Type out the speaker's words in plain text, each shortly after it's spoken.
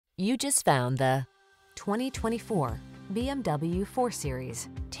You just found the 2024 BMW 4 Series.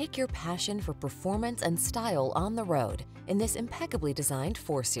 Take your passion for performance and style on the road in this impeccably designed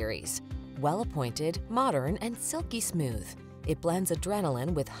 4 Series. Well-appointed, modern, and silky smooth, it blends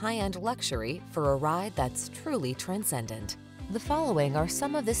adrenaline with high-end luxury for a ride that's truly transcendent. The following are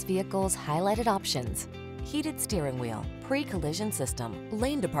some of this vehicle's highlighted options: heated steering wheel, pre-collision system,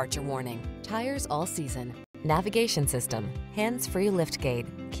 lane departure warning, tires all season, navigation system, hands-free liftgate,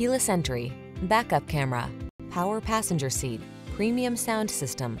 keyless entry, backup camera, power passenger seat, premium sound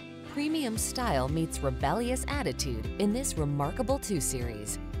system. Premium style meets rebellious attitude in this remarkable 2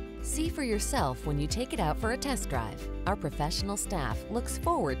 Series. See for yourself when you take it out for a test drive. Our professional staff looks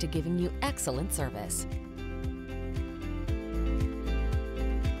forward to giving you excellent service.